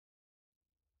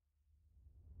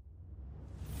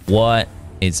What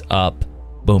is up,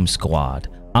 Boom Squad?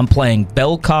 I'm playing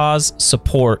Velkoz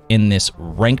support in this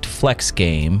ranked flex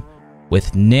game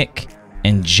with Nick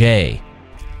and Jay.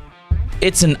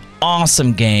 It's an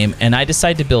awesome game, and I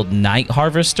decided to build Night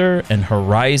Harvester and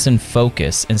Horizon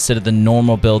Focus instead of the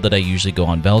normal build that I usually go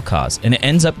on Velkoz, and it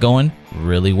ends up going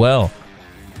really well.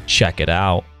 Check it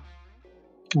out.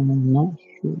 I'm not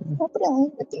sure.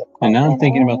 And now I'm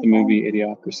thinking about the movie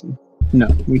Idiocracy. No,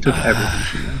 we took everything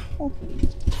from there.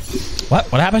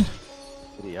 What? What happened?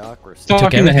 Idiocracy.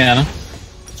 Talking to Hannah.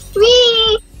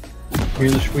 Hear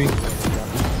the squeak?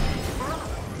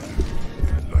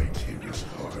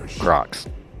 Crocs.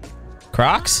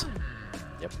 Crocs?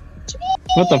 Yep.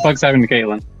 What the fuck's happening to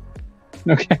Caitlin?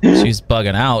 Okay. She's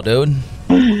bugging out, dude.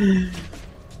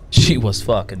 She was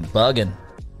fucking bugging.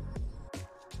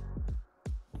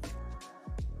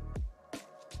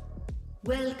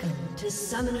 Welcome to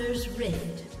Summoner's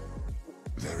Rift.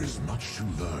 There is much to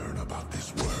learn about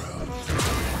this world.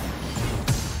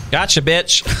 Gotcha,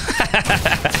 bitch.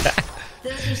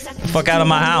 30 seconds. Fuck out of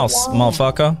my house,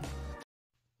 motherfucker.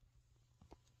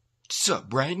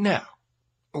 Sup right now,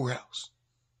 or else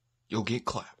you'll get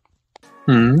clapped.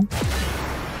 Hmm.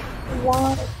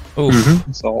 Water. Oof.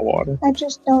 It's all water. I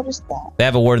just noticed that. They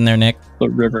have a word in there, Nick. The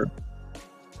river.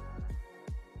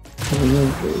 The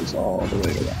river is all the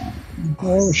way around.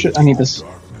 Oh shit, I need this.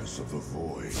 Darkness of the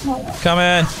void. Come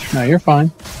in. No, you're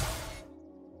fine.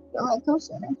 Go ahead, go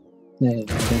center. Yeah,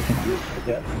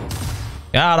 yeah.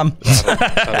 Got him.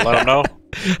 Let him know.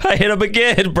 I hit him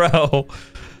again, bro.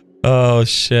 Oh,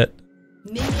 shit.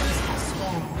 Minions have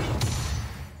spawned.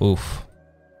 Oof.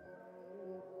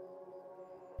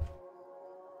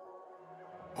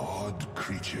 Odd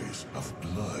creatures of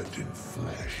blood and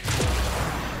flesh.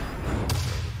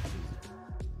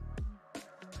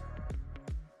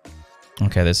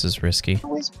 Okay, this is risky.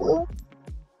 Always blue.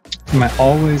 Am I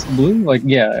always blue? Like,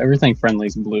 yeah, everything friendly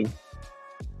is blue.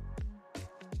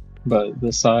 But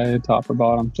the side, top, or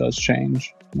bottom does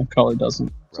change. The color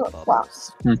doesn't. So it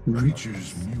flops. Mhm.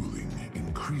 Creatures mewling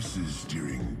increases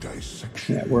during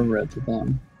dissection. Yeah, we're red to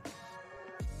them.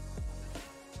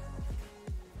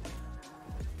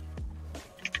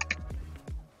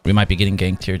 We might be getting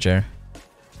ganked here, Jer.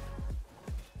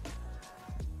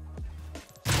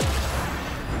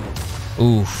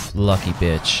 Oof, lucky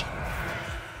bitch.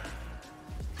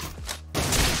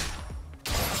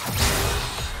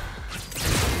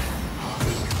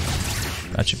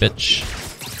 Gotcha, bitch.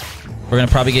 We're gonna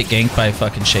probably get ganked by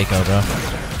fucking Shaco, bro.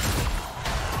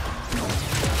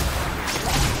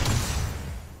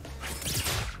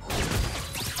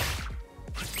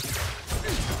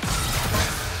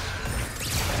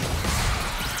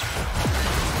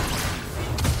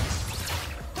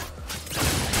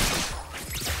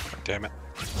 Damn it.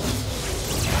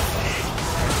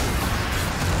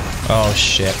 Oh,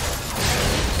 shit.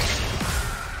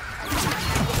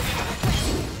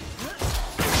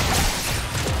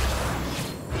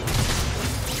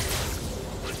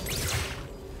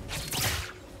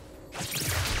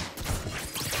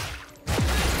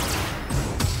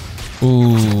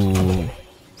 Ooh.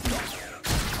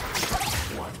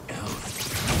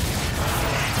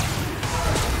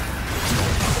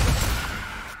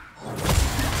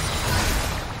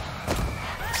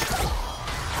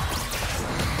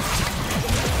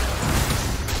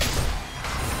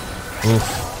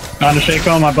 Oof. Trying to shake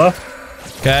on my buff.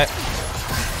 Okay.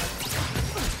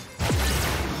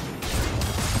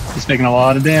 He's taking a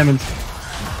lot of damage.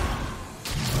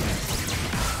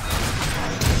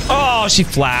 Oh, she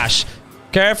flashed.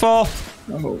 Careful.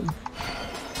 Oh.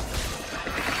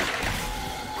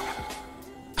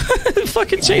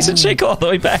 Fucking chasing Shaco all the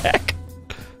way back.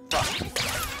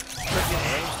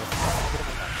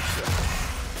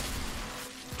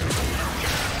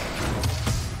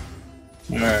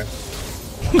 Alright.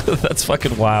 That's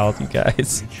fucking wild, you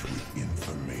guys.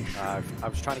 I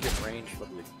was trying to get range for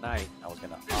the ignite. I was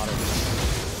gonna auto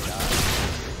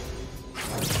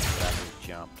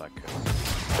jumped. I could.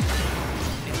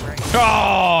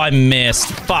 Oh, I missed.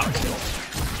 Fuck.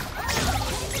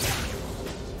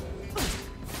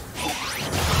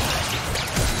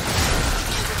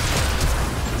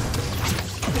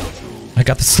 I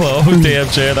got the slow. Damn,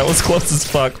 Jared, that was close as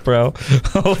fuck, bro.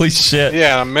 Holy shit.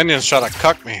 Yeah, the minions try to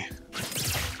cuck me.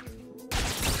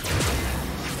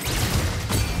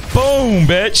 Boom,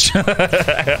 bitch.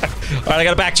 Alright, I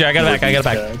got it back, Jared. I got it back. I got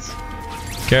it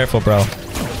back. Careful, bro.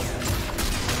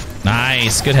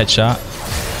 Nice. Good headshot.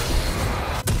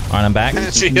 Alright, I'm back.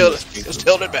 She healed it. Just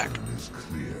held it back.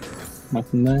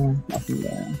 Nothing there. Nothing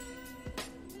there.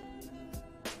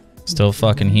 Still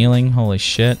fucking healing. Holy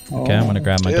shit. Okay, I'm gonna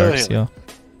grab my Still dark seal.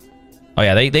 Oh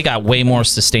yeah, they got way more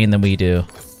sustain than we do.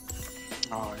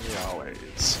 Oh, he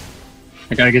always.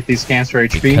 I gotta get these scans for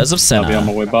HP. Because of Senna. I'll be on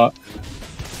my way bot.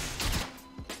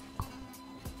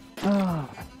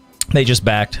 They just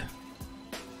backed.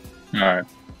 Alright.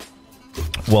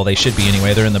 Well, they should be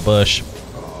anyway. They're in the bush.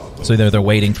 So either they're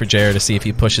waiting for Jared to see if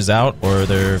he pushes out, or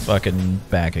they're fucking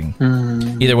backing.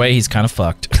 Either way, he's kind of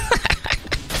fucked.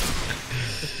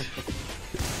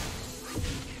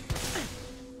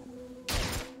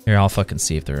 Here, I'll fucking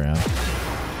see if they're around.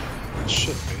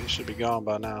 Should be. Should be gone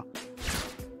by now.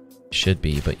 Should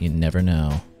be, but you never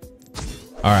know.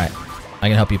 Alright. I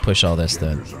can help you push all this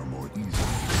then.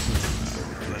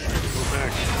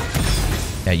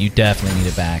 Yeah, you definitely need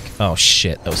it back. Oh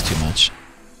shit, that was too much.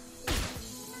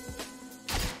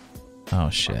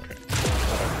 Oh shit.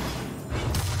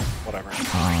 Whatever.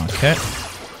 Okay.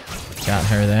 Got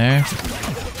her there.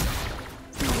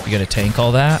 You gotta tank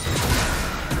all that?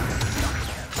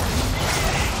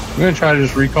 I'm gonna try to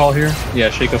just recall here. Yeah,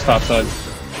 Shaco's top side.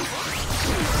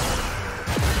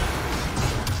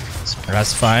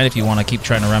 That's fine. If you want to keep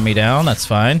trying to run me down, that's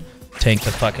fine. Tank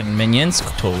the fucking minions.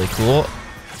 Totally cool.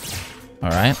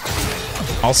 Alright.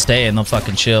 I'll stay and they'll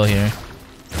fucking chill here.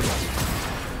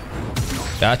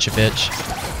 Gotcha, bitch.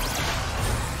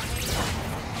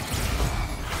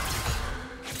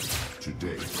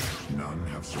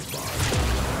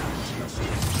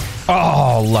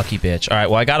 Oh, lucky bitch. Alright,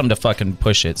 well, I got him to fucking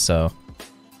push it, so.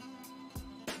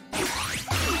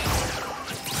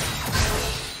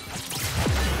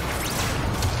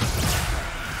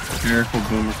 Miracle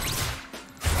Boomer.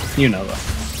 You know that.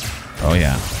 Oh,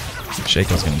 yeah.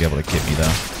 Shaco's gonna be able to get me,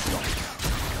 though.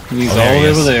 He's Oh, all there he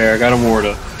over is. there. I got a ward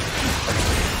up.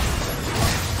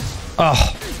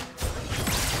 Oh.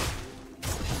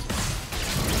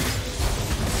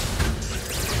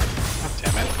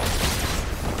 Damn it.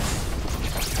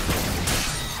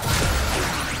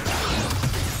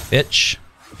 Bitch.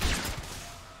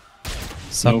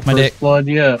 Suck No my first dick. blood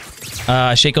yet.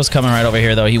 Shaco's coming right over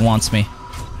here, though. He wants me.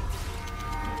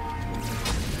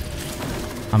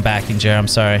 I'm backing, Jer. I'm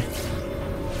sorry.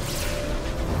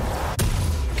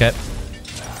 Okay.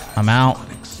 I'm out.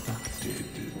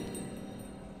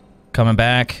 Coming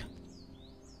back.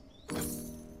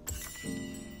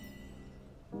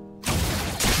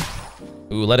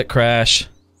 Ooh, let it crash.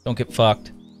 Don't get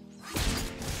fucked.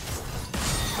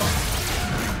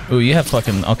 Ooh, you have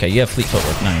fucking... Okay, you have fleet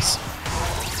footwork. Nice.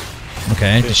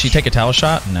 Okay, did she take a towel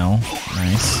shot? No.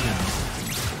 Nice.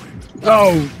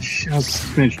 Oh, I was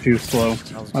finished too slow.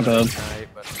 My bad.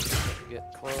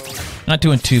 Not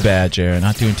doing too bad, Jared.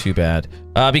 Not doing too bad.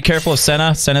 Be careful of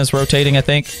Senna. Senna's rotating, I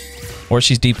think. Or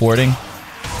she's deep warding.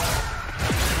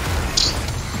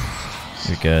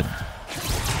 You're good.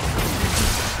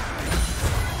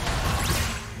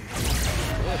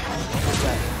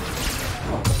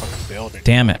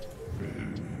 Damn it.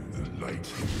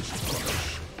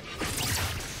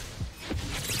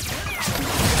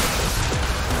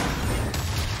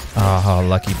 Oh,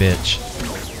 lucky bitch.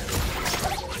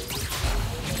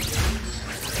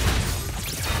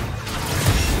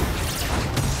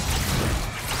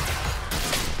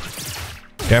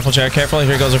 Careful, Jared, careful.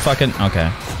 Here goes her fucking... Okay.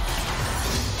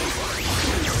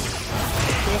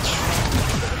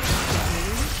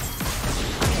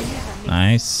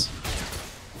 Nice.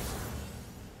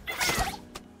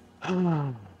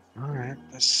 Alright,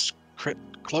 this crit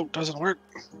cloak doesn't work.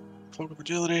 Cloak of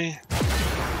agility.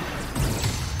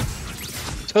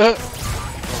 I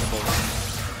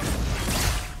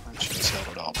should have held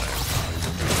it all back.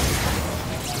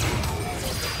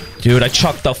 Dude, I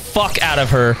chucked the fuck out of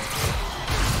her.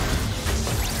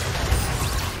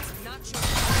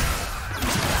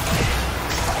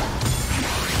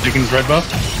 Dickens red buff.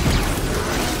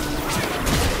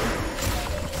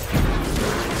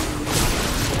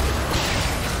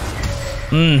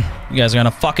 You guys are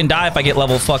gonna fucking die if I get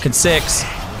level fucking 6.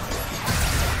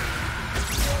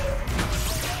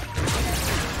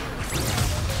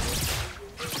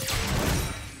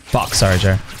 Fuck, sorry,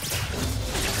 Jer.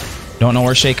 Don't know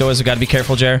where Shaco is. We gotta be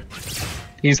careful, Jer.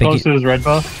 He's close to his red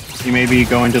buff. He may be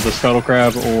going to the Scuttle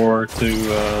Crab or to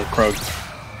Krog.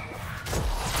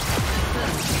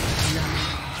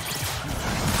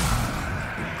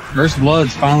 First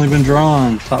blood's finally been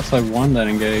drawn. Topside won that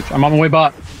engage. I'm on my way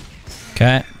bot.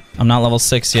 Okay. I'm not level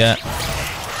 6 yet.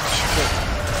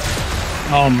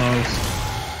 Almost.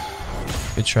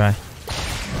 Good try.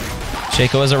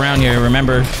 Shaco is around here,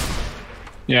 remember.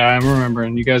 Yeah, I'm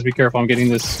remembering. You guys be careful. I'm getting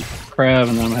this crab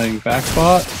and then I'm heading back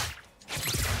bot.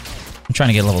 I'm trying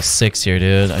to get level 6 here,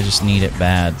 dude. I just need it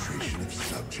bad.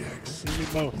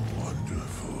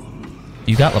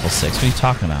 You got level 6. What are you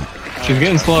talking about? She's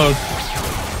getting slowed.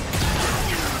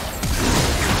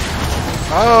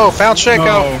 Oh, found Shaco.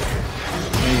 Oh.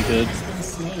 Yeah, you did.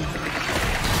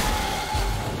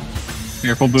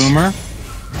 Careful, Boomer.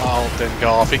 Oh, didn't go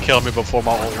off. He killed me before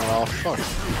my ult went off. Fuck.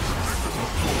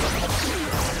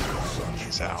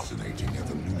 He's out.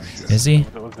 Is he?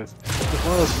 One of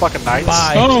those fucking knights.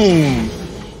 Bye. Boom!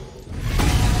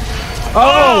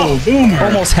 Oh, Boomer!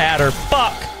 Almost had her.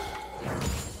 Fuck.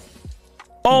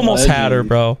 Almost had her,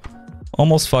 bro.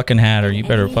 Almost fucking had her. You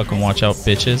better fucking watch out,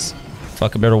 bitches.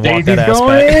 Fucking better walk that ass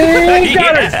back.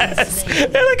 Yes!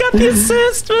 And I got the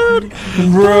assist, dude.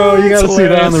 Bro, you gotta see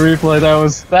that on the replay.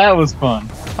 That was fun.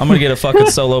 I'm gonna get a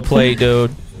fucking solo play, dude.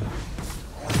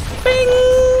 Bing!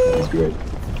 That's great.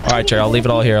 Alright, Jerry, I'll leave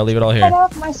it all here. I'll leave it all here. Cut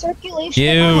off my circulation.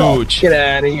 Huge. Get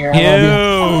out of here.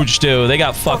 Huge, dude. They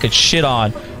got fucking shit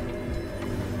on.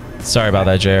 Sorry about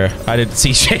that, Jer. I didn't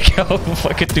see Shaco.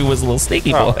 Fucking dude was a little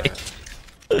sneaky boy.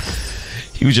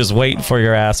 He was just waiting for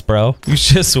your ass, bro. He was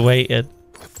just waiting.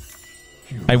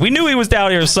 Like, we knew he was down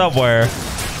here somewhere.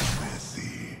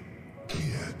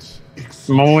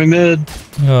 I'm only mid.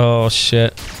 Oh,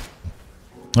 shit.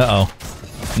 Uh-oh.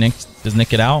 Nick, does Nick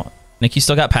get out? Nick, you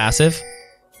still got passive?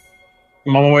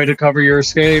 I'm on my way to cover your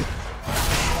escape.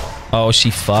 Oh,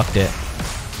 she fucked it.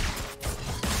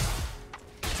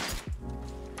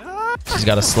 She's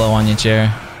got a slow on you,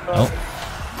 Jer. Oh.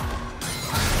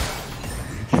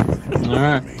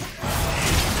 Alright.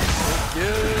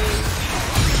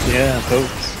 Yeah,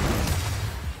 folks.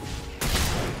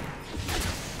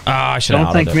 Ah, I should have.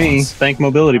 Don't thank me. Once. Thank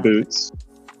mobility boots.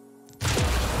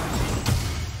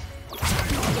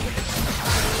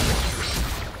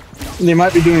 They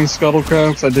might be doing scuttle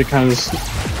crab because I did kind of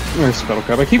or scuttle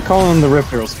crab. I keep calling the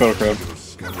Rift Hero scuttle crab.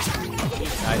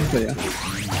 But yeah.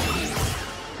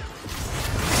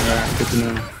 Alright, good to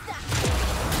know.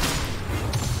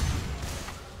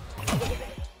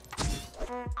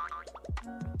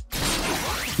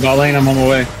 Bot lane, I'm on my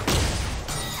way.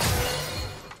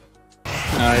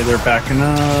 They're backing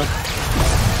up.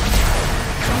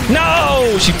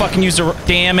 No! She fucking used her.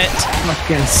 Damn it.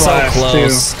 Fucking So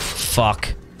close. Too.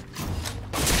 Fuck.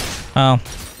 Oh,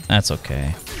 that's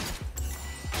okay.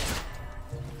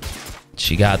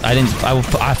 She got. I didn't.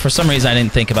 I for some reason I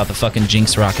didn't think about the fucking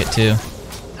Jinx rocket too.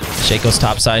 Shaco's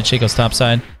top side. Shaco's top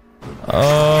side.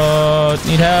 Oh,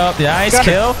 need help. Nice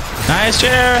kill. Nice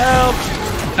chair. Help.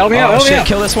 Help me out. Help me out.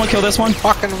 Kill this one. Kill this one.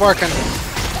 Fucking working.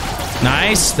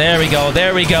 Nice. There we go.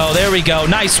 There we go. There we go.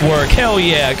 Nice work. Hell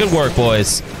yeah. Good work,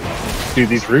 boys. Dude,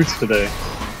 these roots today.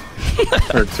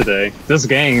 Or today. This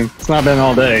game. It's not been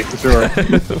all day, for sure.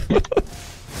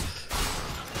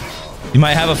 You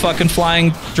might have a fucking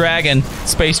flying dragon.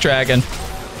 Space dragon.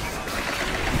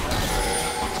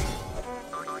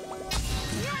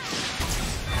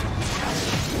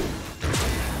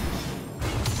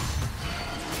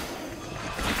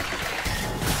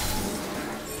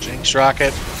 Jinx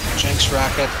rocket. Jinx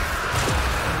rocket.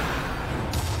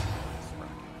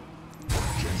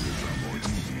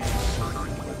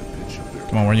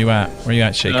 Come on, where you at? Where you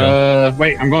at, Shaco?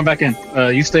 Wait, I'm going back in.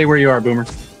 You stay where you are, Boomer.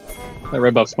 That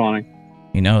red buff's spawning.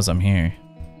 He knows I'm here.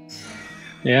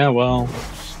 Yeah, well,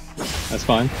 that's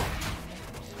fine.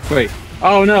 Wait.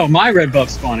 Oh no, my red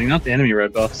buff's spawning, not the enemy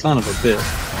red buff. Son of a bitch.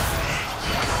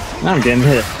 Now I'm getting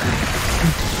hit.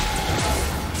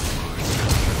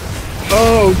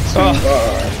 Oh,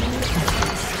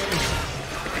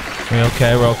 We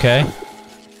okay? We're okay.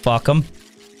 Fuck him.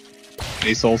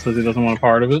 A-Soul says he doesn't want a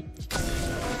part of it.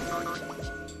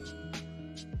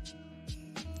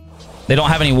 They don't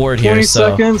have any ward here, 20 so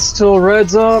seconds till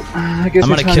red's up. I guess I'm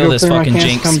gonna kill this fucking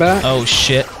Jinx. Come back. Oh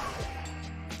shit.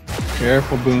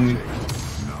 Careful, Boomy.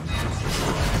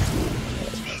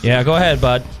 Yeah, go ahead,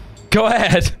 bud. Go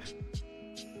ahead.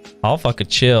 I'll fucking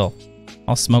chill.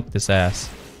 I'll smoke this ass.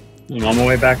 I'm on my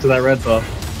way back to that red buff.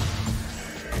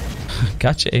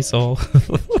 Gotcha, A-Soul.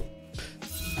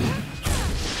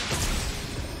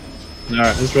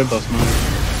 Alright, this red buff's mine.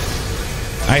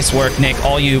 Nice work, Nick.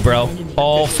 All you, bro.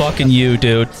 All fucking you,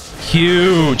 dude.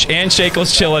 Huge. And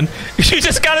Shaco's chilling. You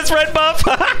just got his red buff.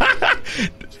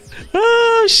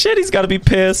 Oh, shit. He's got to be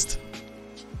pissed.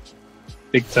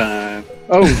 Big time.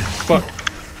 Oh, fuck.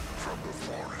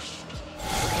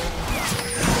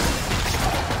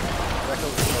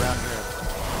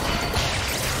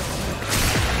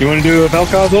 You want to do a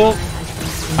Velkoz ult?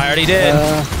 I already did.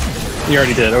 You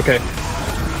already did, okay.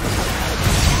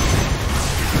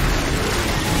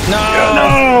 No!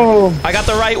 No! I got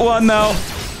the right one, though.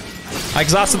 I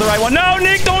exhausted the right one. No,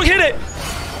 Nick, don't hit it!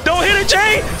 Don't hit it,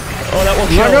 Jay! Oh, that will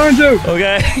kill. I'm not going to!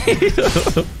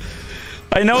 Okay.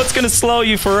 I know it's going to slow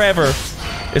you forever.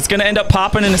 It's going to end up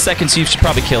popping in a second, so you should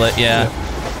probably kill it, yeah.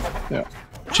 Yeah.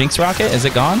 Jinx rocket, is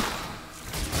it gone?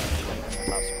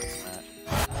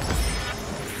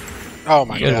 Oh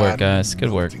my Good god. work, guys. Good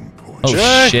work. Oh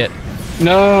Jay! shit.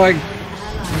 No, I.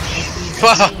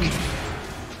 Fuck!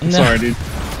 I'm sorry, dude.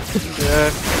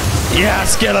 Yeah.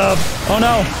 Yes, get up. Oh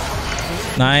no.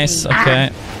 Nice. Okay.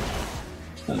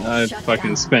 I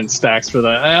fucking spent stacks for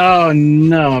that. Oh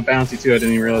no, a bounty too. I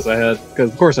didn't even realize I had.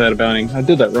 Because of course I had a bounty. I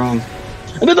did that wrong.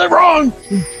 I did that wrong.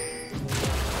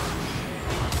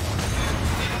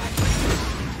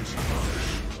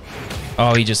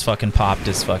 Oh, he just fucking popped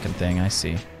his fucking thing. I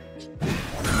see.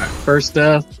 First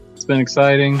death. It's been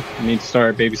exciting. I need to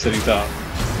start babysitting top.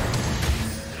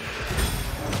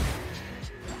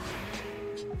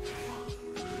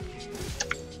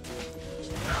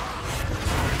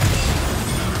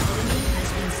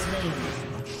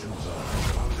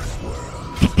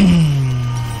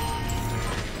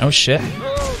 Oh shit.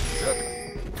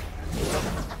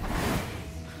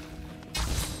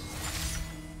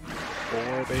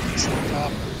 Four babies on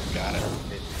top. Got it.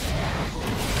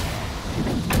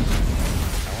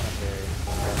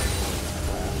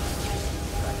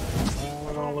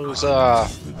 We're gonna lose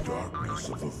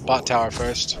bot tower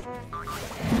first.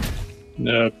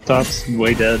 No, top's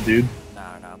way dead, dude.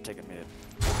 Nah, I'm taking mid.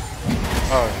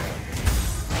 Oh yeah.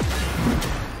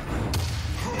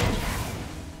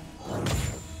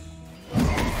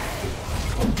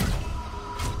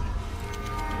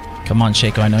 Come on,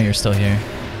 Shaco. I know you're still here.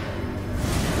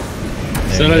 There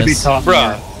Said he I'd be is. top.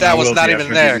 Bruh, more. that I was will not be even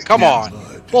after there. these Come cans.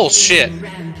 on. Bullshit.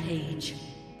 Rampage.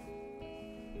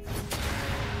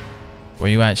 Where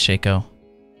you at, Shaco?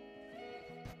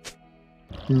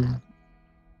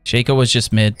 Shaco was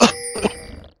just mid. Bro,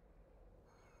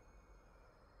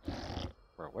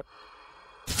 what? What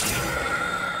is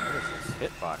this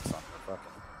hitbox on the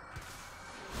fucking...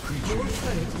 Your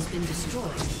turret has been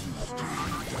destroyed.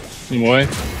 Boy,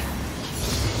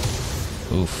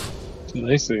 Oof.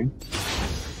 I see.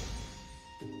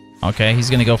 Okay, he's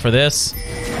gonna go for this.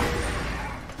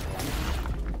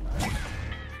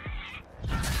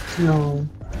 No.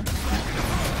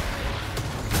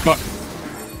 Fuck.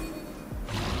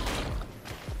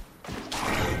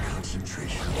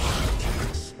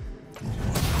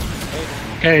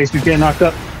 Okay, he's getting knocked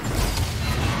up.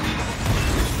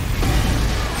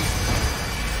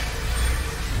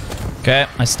 Okay,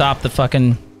 I stopped the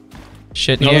fucking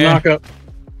shit Another here. knock up.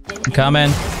 I'm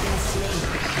coming.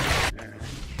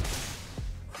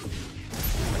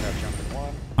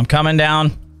 I'm coming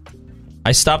down.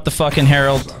 I stopped the fucking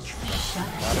Herald.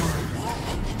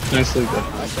 Nicely done.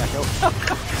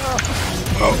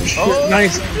 Oh, shit.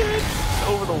 Nice.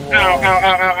 Over the wall. Ow, ow,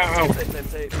 ow, ow,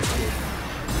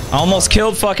 ow. Almost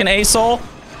killed fucking Asol.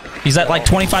 He's at like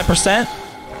 25%.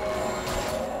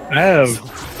 I have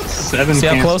 7 See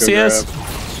how cans close to he is?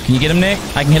 grab. Can you get him, Nick?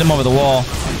 I can hit him over the wall.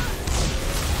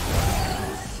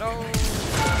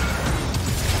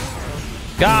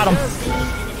 Got him.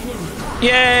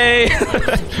 Yay!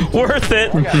 Worth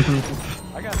it.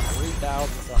 I got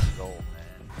 3,000 something gold, man.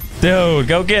 Dude,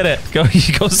 go get it. Go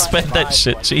spend that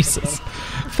shit. Jesus.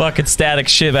 Fucking static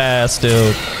shiv ass,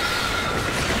 dude.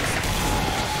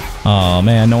 Oh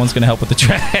man, no one's gonna help with the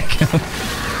track.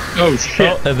 Oh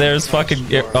shit. Oh, there's fucking.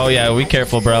 Oh yeah, be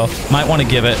careful, bro. Might want to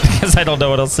give it because I don't know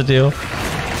what else to do.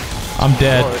 I'm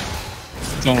dead.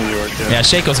 It's only yours, Yeah,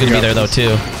 Shaco's gonna be there though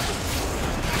too.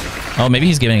 Oh, maybe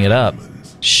he's giving it up.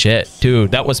 Shit, dude,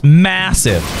 that was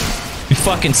massive. We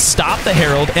fucking stopped the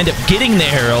Herald, end up getting the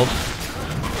Herald.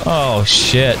 Oh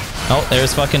shit. Oh,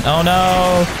 there's fucking. Oh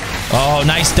no. Oh,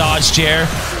 nice dodge, Jer.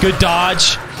 Good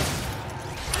dodge.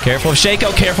 Careful of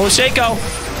Shaco. Careful of Shaco.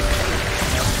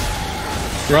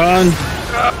 Run.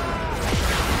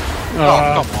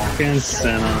 Oh, come on. Fucking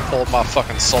Senna. Hold my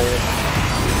fucking soul.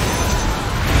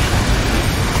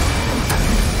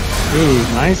 Ooh,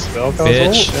 nice. Velkoz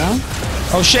Bitch. ult, yeah?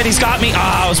 Oh shit, he's got me.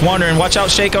 Ah, I was wondering. Watch out,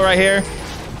 Shaco right here.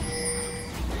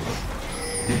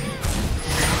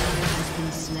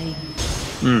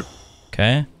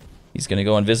 Okay. He's gonna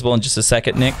go invisible in just a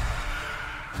second, Nick.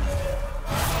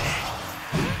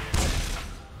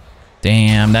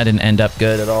 Damn, that didn't end up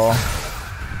good at all.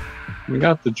 We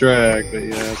got the drag, but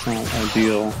yeah, it's not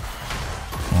ideal.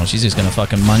 Oh, she's just gonna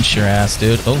fucking munch your ass,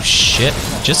 dude. Oh shit.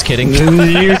 Just kidding.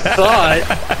 You thought.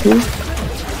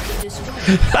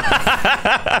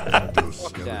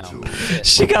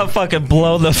 She got fucking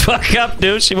blown the fuck up,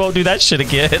 dude. She won't do that shit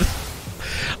again.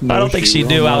 No, I don't think she will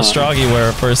knew how not. strong you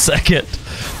were for a second.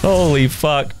 Holy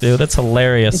fuck, dude. That's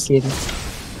hilarious. Hey,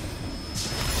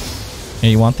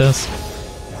 you want this?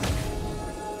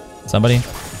 Somebody?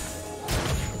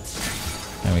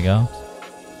 There we go.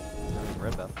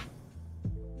 Red buff.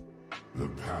 The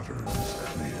pattern is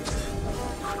clear.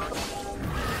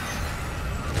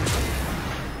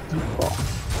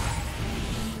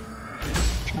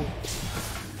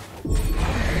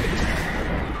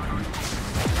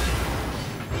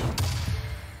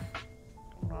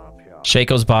 here.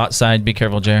 Shaco's bot side. Be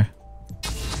careful, Jer.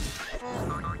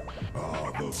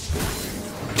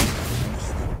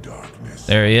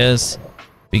 There he is.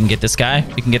 We can get this guy.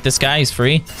 We can get this guy. He's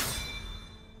free.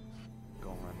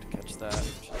 Going to catch that.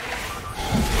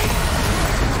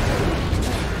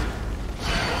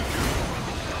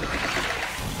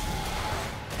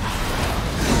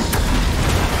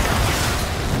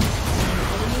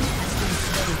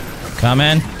 Come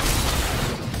in.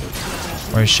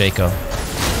 Where's Shaco?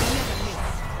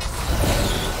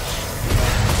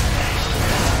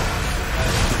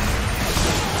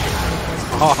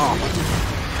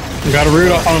 You got a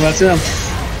root off on him, that's him.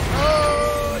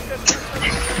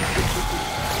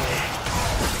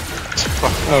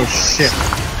 Oh shit.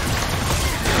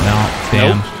 No,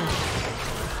 damn. Nope.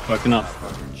 Fucking up.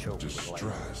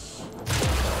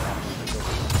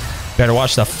 Better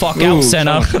watch the fuck Ooh, out, so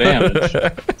Senna. much damage.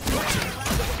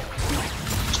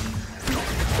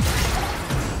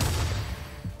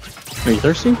 Are you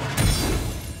thirsty?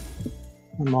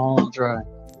 I'm all dry.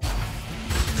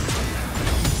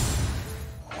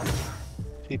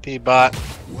 PP bot.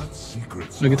 What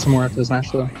secrets I'll get some more after this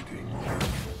match though.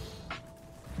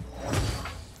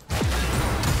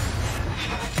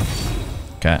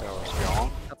 Okay.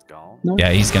 That's gone. No?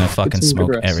 Yeah, he's gonna fucking some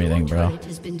smoke progress. everything, bro. Turret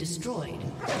has been destroyed.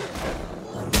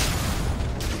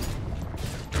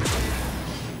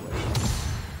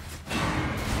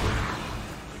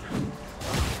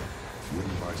 when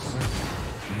by sight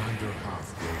neither half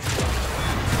goes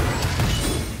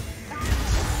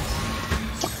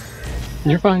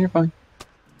You're fine, you're fine.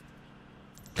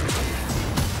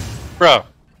 Bro.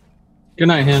 Good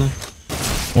night, Hannah.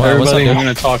 Well, what's up, Everybody, I'm dude?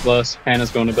 gonna talk less. Hannah's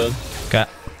going to bed. Okay.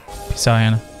 Peace out,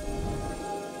 Hannah.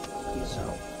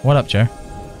 What up, Jer?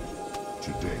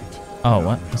 to date. Oh,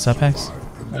 what? What's up, Hex?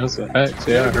 That's a hex,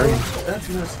 yeah, I heard him. That's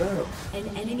messed up. An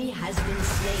enemy has been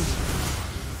slain.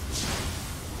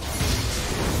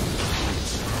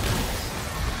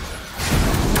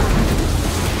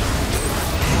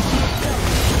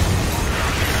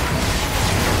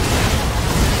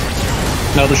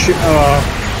 No, the shit.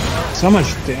 So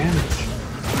much damage.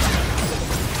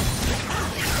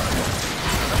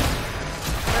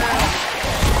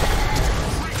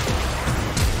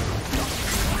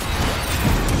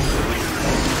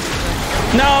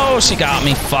 No, she got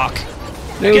me. Fuck.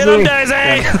 It Get was him, me.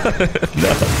 Daisy!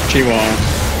 No, she won't.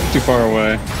 Too far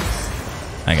away.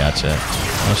 I gotcha.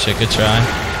 Oh shit, good try.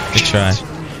 Good try.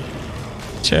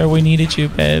 Jer, we needed you,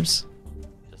 babes.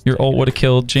 Your ult would have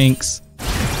killed Jinx.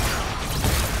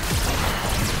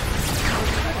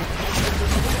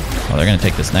 Oh, they're gonna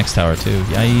take this next tower too.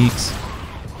 Yikes.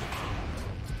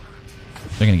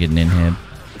 They're gonna get an inhib.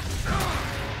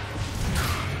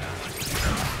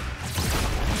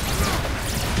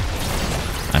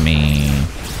 I mean...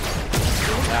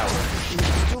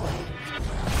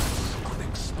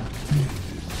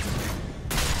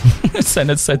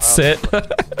 Senate said sit.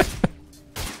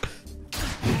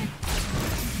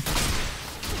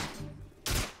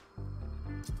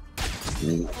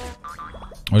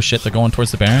 Oh shit, they're going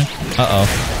towards the Baron?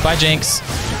 Uh-oh. Bye, Jinx.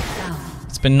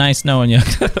 It's been nice knowing you.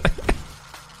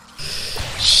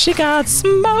 She got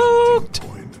smoked!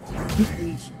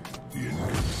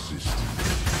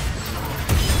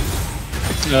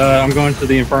 I'm going to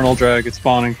the Infernal Drag. It's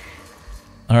spawning.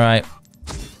 Alright.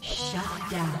 Shut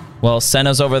down. Well,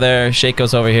 Senna's over there.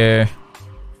 Shaco's over here.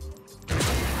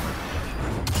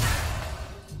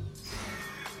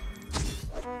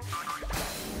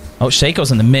 Oh,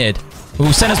 Shaco's in the mid.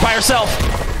 Ooh, Senna's by herself!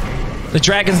 The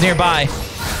dragon's nearby.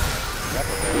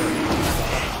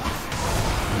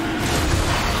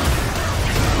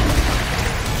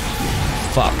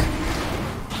 Fuck.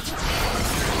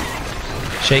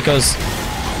 Shaco's...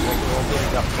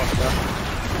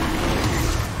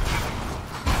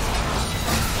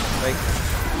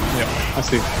 Yeah, I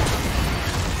see.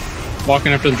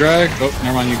 Walking after the drag. Oh,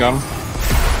 never mind, you got him.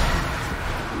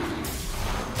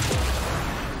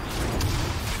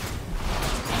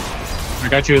 I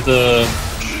got you with the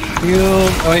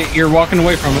shield. Oh, wait, you're walking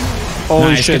away from it. Holy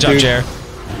Nice, shit, good job, dude. Jer.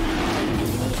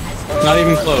 Not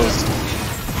even close.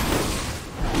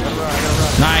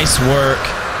 Nice work.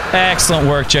 Excellent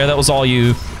work, Jer. That was all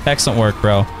you. Excellent work,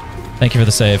 bro. Thank you for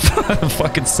the save.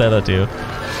 Fucking Seta, dude.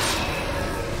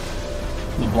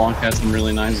 LeBlanc had some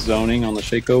really nice zoning on the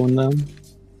Shaco and them.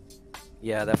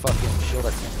 Yeah, that fucking shield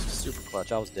I think was super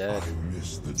clutch. I was dead.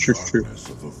 True.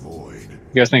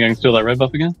 You guys think I can steal that red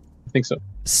buff again? I think so.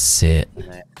 Sit.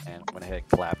 And went ahead and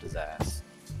clapped his ass.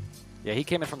 Yeah, he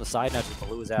came in from the side and I just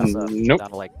blew his ass up. Nope. Down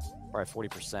to like probably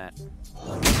 40%.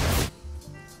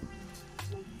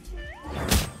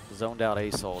 Zoned out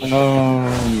ace hole. Oh,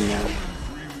 yeah.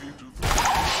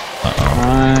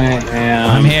 I am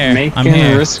I'm here. making I'm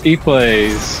here. risky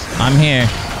plays. I'm here.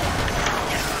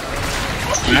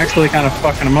 I'm actually kind of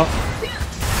fucking him up.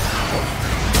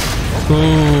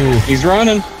 Ooh. He's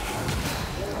running.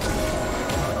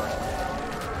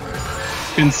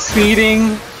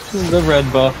 Conceding the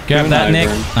red buff. Grab that, Nick.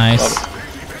 Nice.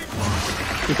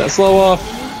 Get that slow off.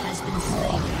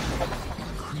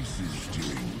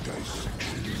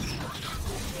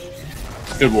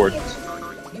 Good ward.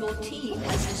 Your team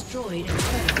has destroyed.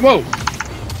 Whoa!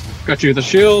 Got you with a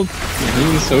shield.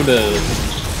 He was so dead.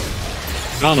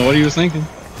 I don't know what he was thinking.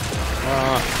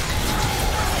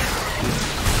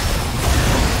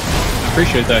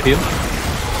 Appreciate that heal.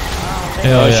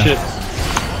 Hell yeah. Shit.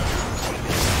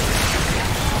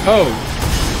 Oh.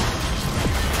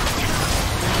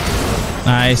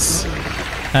 Nice.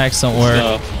 Excellent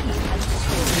work.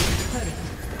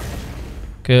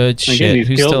 Good shit.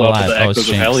 Who's still alive? Oh, it's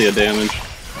Jinx. Helia damage.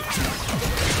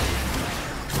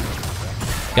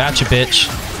 Gotcha, bitch.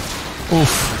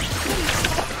 Oof.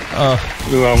 Oh,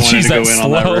 Ooh, I wanted she's to go that in slow.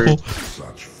 on that route.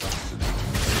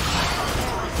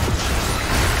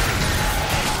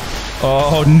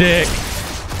 Oh, Nick.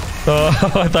 Oh,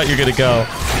 I thought you were gonna go.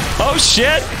 Oh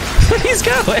shit! He's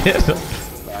going.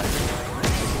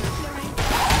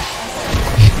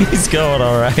 He's going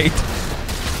all right.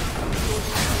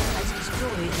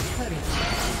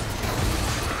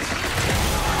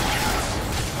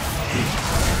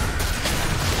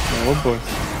 Oh boy.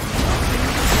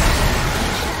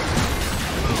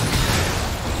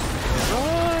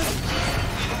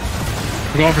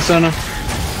 I'm going for Senna.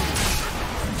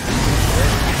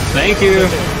 Thank you.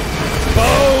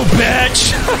 Oh,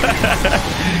 bitch!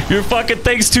 Your fucking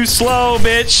thing's too slow,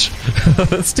 bitch.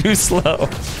 It's too slow.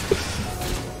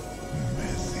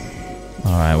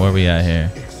 Alright, where we at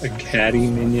here? A catty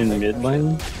minion mid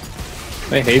lane?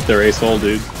 They hate their ace hole,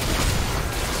 dude.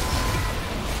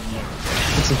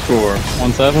 What's the score?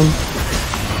 1-7?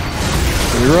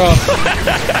 You're rough.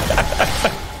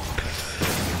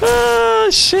 Oh,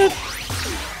 shit.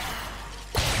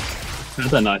 How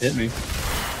did that not hit me?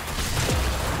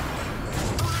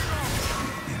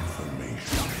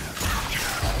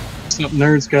 What's up,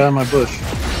 nerds guy in my bush?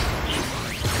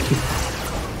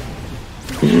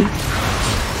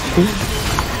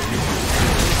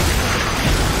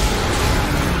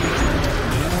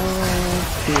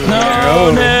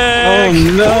 No, Nick! Oh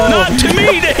no! Not to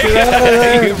me, Nick! Get out of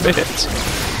there. You bitch.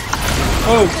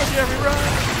 Oh!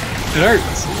 It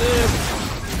hurts.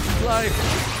 Life.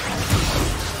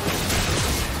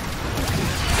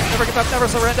 Never give up, never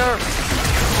surrender.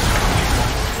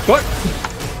 What?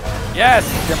 Yes!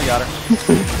 Jimmy got her.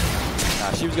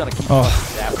 Nah, she was gonna keep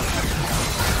zapping.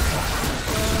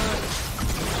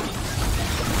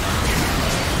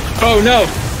 Oh no!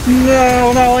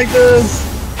 No, not like this!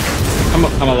 I'm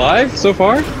alive so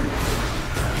far?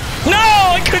 No!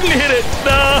 I couldn't hit it!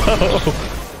 No!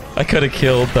 I could have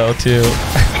killed, though, too.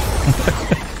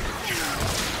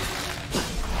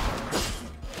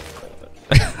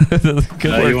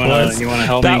 Good work, you wanna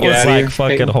help that me get was out of like here?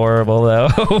 fucking horrible, though.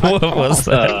 What was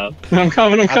that? I'm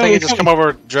coming, I think he just come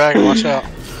over dragon. Watch out.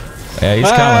 Yeah, he's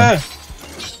coming.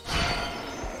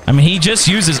 I mean, he just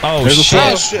uses. Oh There's a shit!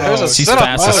 Oh, shit. There's a He's setup.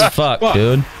 fast as fuck,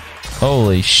 dude.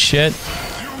 Holy shit!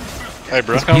 Hey,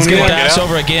 bro. He's gonna Coming in. dash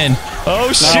over again. Oh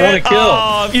I shit! wanna kill.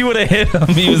 Oh, if you would have hit him,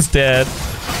 he was dead.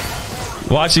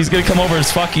 Watch, he's gonna come over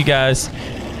as fuck you guys.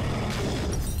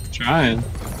 Trying.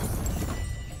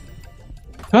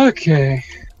 Okay.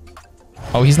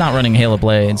 Oh, he's not running Hail of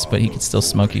Blades, but he can still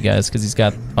smoke you guys because he's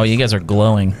got. Oh, you guys are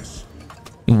glowing.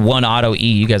 One auto E,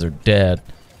 you guys are dead.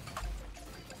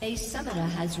 A summoner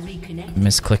has reconnected.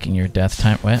 Misclicking your death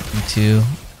time. What? Me too.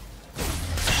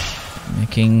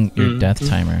 Making your death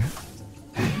timer.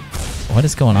 What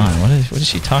is going on? What is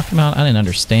she talking about? I didn't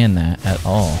understand that at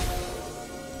all.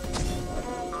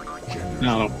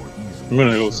 No. I'm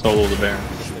gonna go solo the Baron.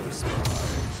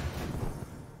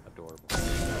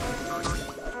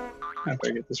 After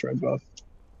I get this red buff.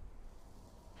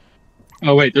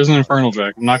 Oh wait, there's an Infernal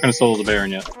Drag. I'm not gonna solo the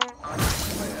Baron yet.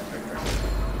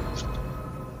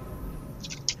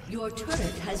 Your turret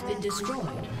has been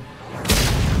destroyed.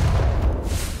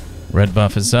 Red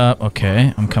buff is up.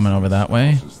 Okay, I'm coming over that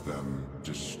way.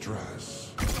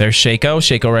 There's Shaco.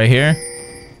 Shaco right here.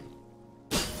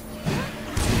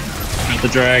 Got the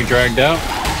drag dragged out.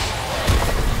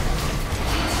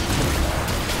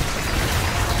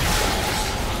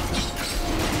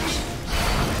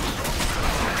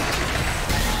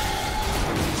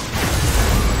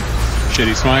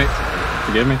 Shitty smite.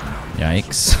 Forgive me.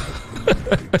 Yikes.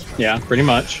 Yeah, pretty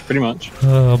much. Pretty much.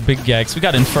 Oh, big yikes. We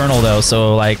got Infernal, though,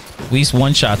 so, like, at least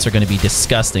one-shots are going to be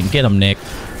disgusting. Get him, Nick.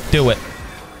 Do it.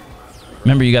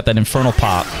 Remember, you got that infernal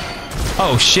pop.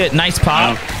 Oh, shit. Nice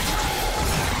pop. Wow.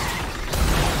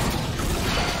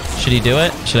 Should he do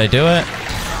it? Should I do it?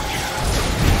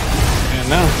 Yeah,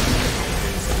 no.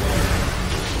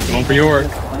 Going for York.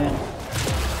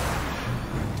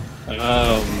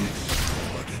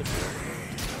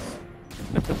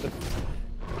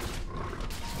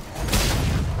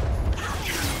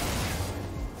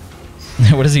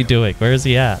 What is he doing? Where is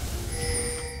he at?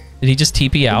 Did he just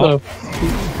TP out?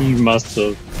 He must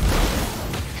have.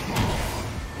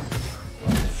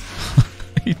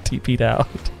 He TP'd out.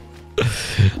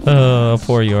 Oh,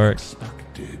 poor York.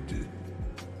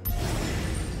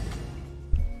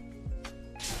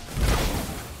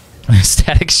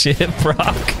 Static shit,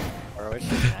 Brock. Bro, it's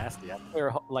just nasty. I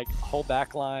clear like whole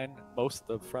back line, most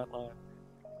of the front line.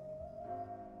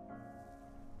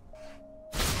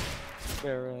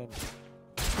 Baron.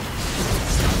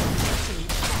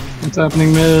 What's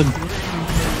happening mid?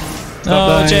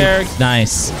 Oh, Jared.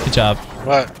 Nice. Good job.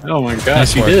 What? Oh my gosh,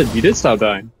 Nice you work. did. You did stop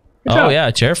dying. Good Oh, job.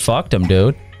 yeah. Jared fucked him,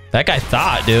 dude. That guy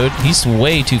thought, dude. He's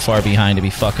way too far behind to be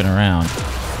fucking around.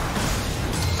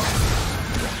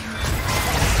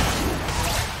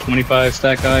 25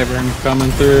 stack Ivern coming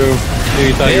through. Dude,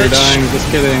 you thought you were Bitch. dying. Just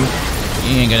kidding.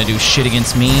 You ain't gonna do shit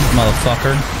against me,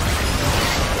 motherfucker.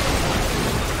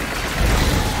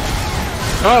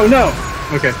 Oh no!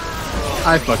 Okay.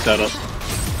 I fucked that up.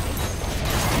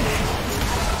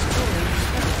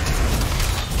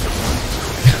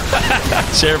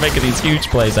 Jared making these huge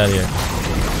plays out here.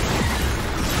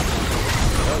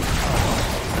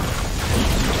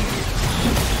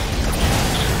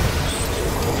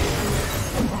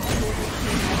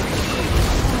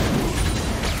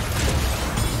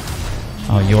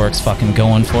 Oh, York's fucking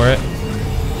going for it.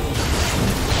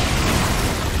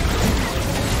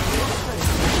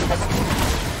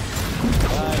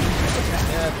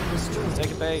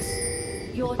 Take a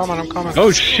base. Your Coming, I'm team coming.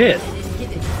 Oh shit! has been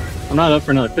inhibited. I'm not up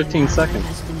for another 15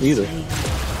 seconds either.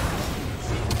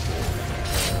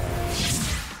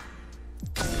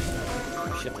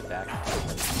 Shit my back.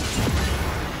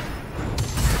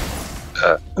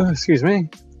 Excuse me.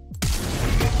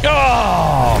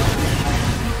 Oh!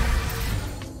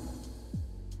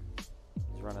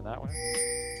 He's running that way.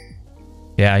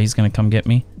 Yeah, he's gonna come get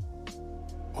me.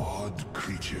 Odd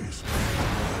creatures.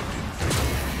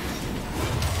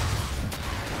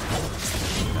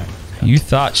 You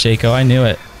thought, Shaco. I knew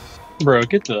it. Bro,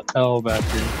 get the hell back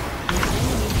here.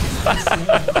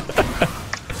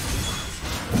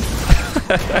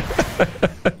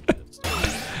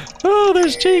 Oh,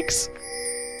 there's Cheeks.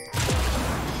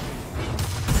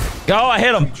 Go, I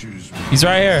hit him. He's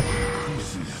right here.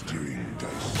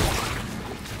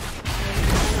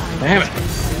 Damn it.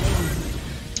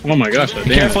 Oh my gosh, that Be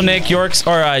damage. careful, Nick. York's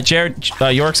or Jared.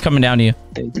 York's coming down to you.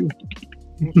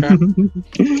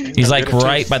 He's like good at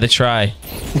right by the try,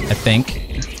 I think.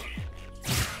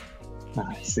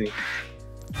 I see.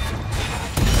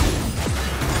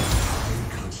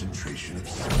 Concentration of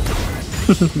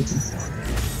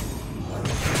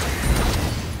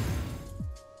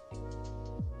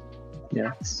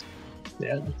Yes.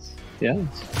 Yes. Yes.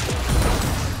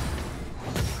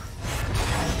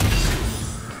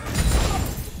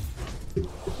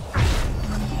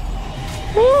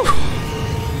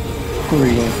 Who are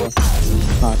you going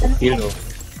for? You.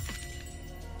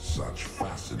 such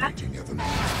fascinating evolution.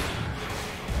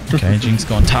 Okay, Jinx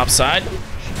going top side.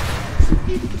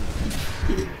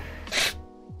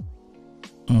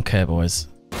 Okay, boys.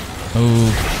 Ooh,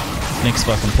 Nick's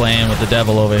fucking playing with the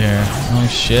devil over here. Oh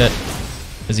shit.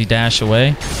 Does he dash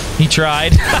away? He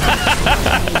tried.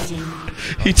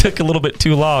 He took a little bit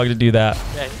too long to do that.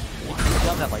 Yeah, he's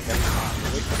done that like every time.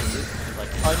 He's like,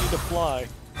 I need to fly.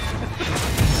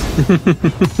 And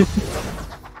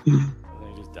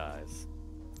then he just dies.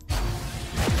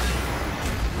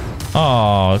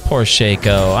 Oh, poor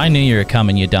Shaco. I knew you were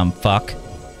coming, you dumb fuck.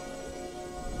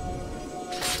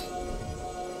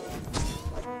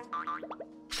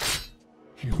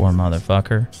 Poor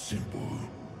motherfucker. Simple,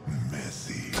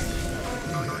 messy,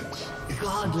 yet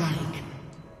Godlike.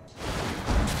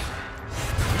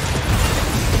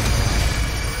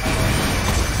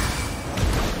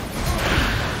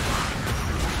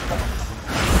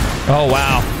 Oh,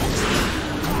 wow.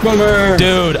 Bummer!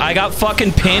 Dude, I got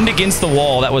fucking pinned against the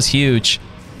wall. That was huge.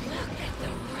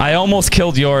 I almost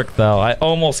killed York, though. I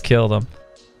almost killed him.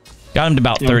 Got him to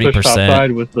about You wanna push top 30%.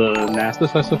 side with the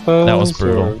Nastus, I suppose? That was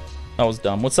brutal. or That was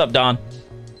dumb. What's up, Don?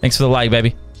 Thanks for the like,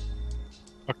 baby.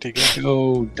 Fuck to you.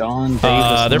 Go Don Davis.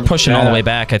 They're in the pushing all the chat. way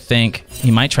back, I think.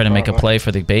 He might try to make a play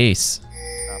for the base.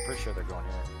 I'm pretty sure they're going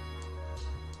here.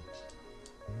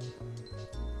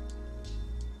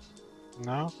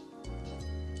 No.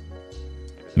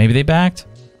 Maybe they backed?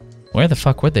 Where the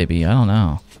fuck would they be? I don't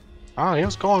know. Oh, he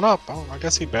was going up. Oh, I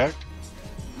guess he backed.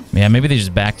 Yeah, maybe they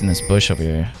just backed in this bush over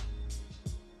here.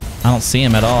 I don't see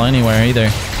him at all anywhere either.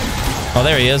 Oh,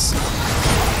 there he is.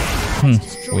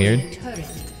 Weird.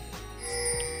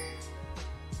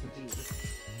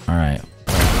 Alright.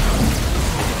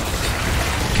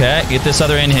 Okay, get this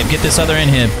other inhib. Get this other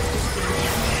inhib.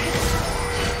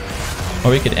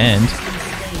 Or we could end.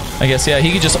 I guess, yeah,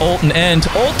 he could just ult and end.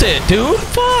 Ult it, dude!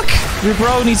 Fuck! Your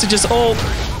bro needs to just ult.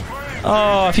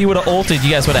 Oh, if he would have ulted, you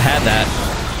guys would have had that.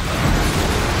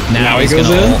 Now he's gonna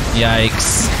ult.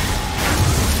 Yikes.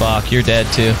 Fuck, you're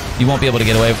dead too. You won't be able to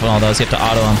get away from all those. You have to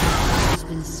auto him.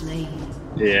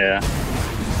 Yeah.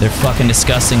 They're fucking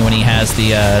disgusting when he has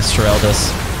the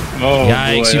Streldas. Oh,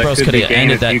 yikes, boy, you bros could have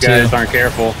ended that too. You guys aren't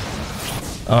careful.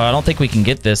 Oh, I don't think we can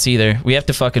get this either. We have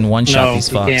to fucking one-shot these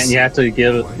fucks. You can't. You have to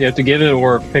give it. You have to give it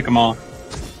or pick them off.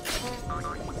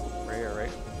 Right here,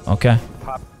 right? Okay.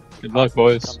 Good luck,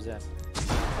 boys. Comes in.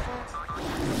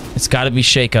 It's got to be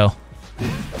Shaco.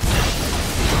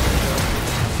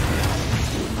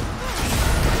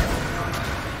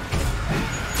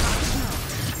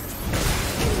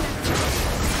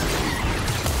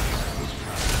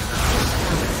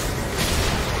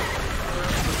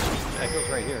 Shaco's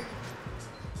right here.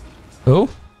 Who?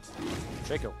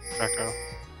 Shaco. Echo.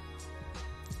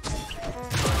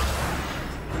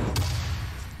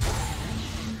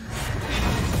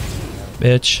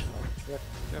 Bitch.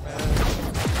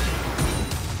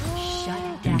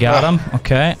 Got him?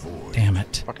 Okay. Damn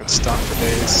it. Fucking stuck for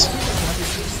days.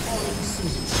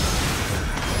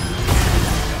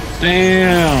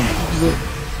 Damn.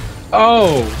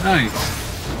 Oh, nice.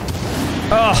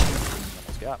 Oh.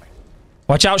 Got me.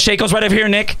 Watch out, Shaco's right over here,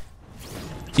 Nick.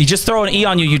 You just throw an E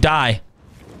on you, you die.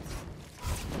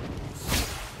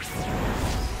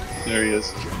 There he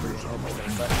is.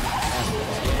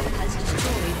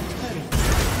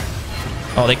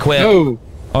 Oh, they quit. No.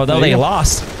 Oh, no, they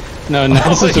lost. No, no.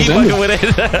 Oh, This he is fucking went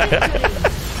in.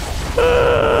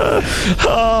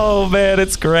 Oh, man,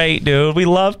 it's great, dude. We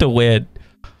love to win.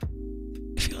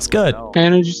 It feels good.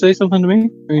 Hannah, did you say something to me?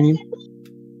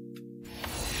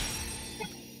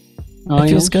 It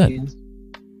feels good.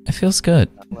 It feels good.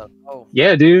 Oh,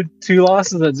 Yeah, dude. 2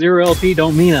 losses at 0 LP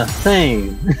don't mean a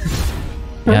thing.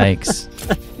 Yikes.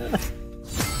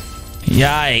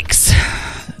 Yikes.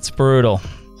 It's brutal.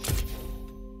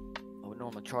 I would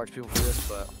normally charge people for this,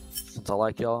 but since I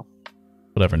like y'all.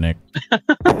 Whatever, Nick.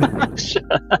 Shut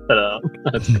up.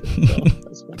 That's good.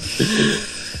 That's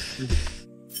fine.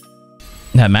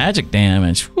 That magic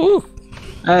damage. Whew.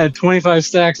 I had 25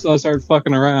 stacks, so I started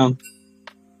fucking around.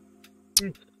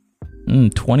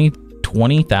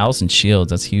 20,000 shields.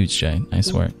 That's huge, Jay.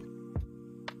 Nice work.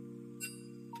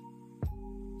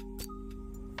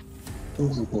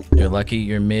 You're lucky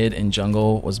your mid and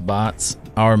jungle was bots.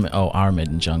 Our mid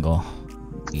and jungle.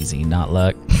 Easy, not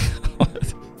luck.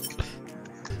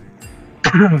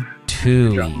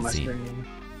 Too easy.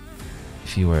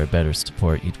 If you were a better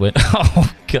support, you'd win.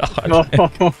 Oh,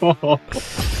 God.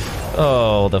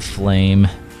 Oh, the flame.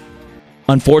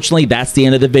 Unfortunately, that's the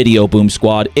end of the video, Boom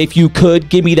Squad. If you could,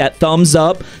 give me that thumbs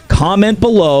up, comment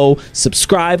below,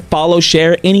 subscribe, follow,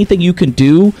 share, anything you can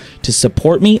do to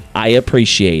support me. I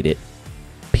appreciate it.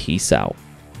 Peace out.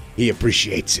 He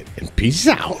appreciates it. And peace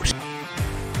out.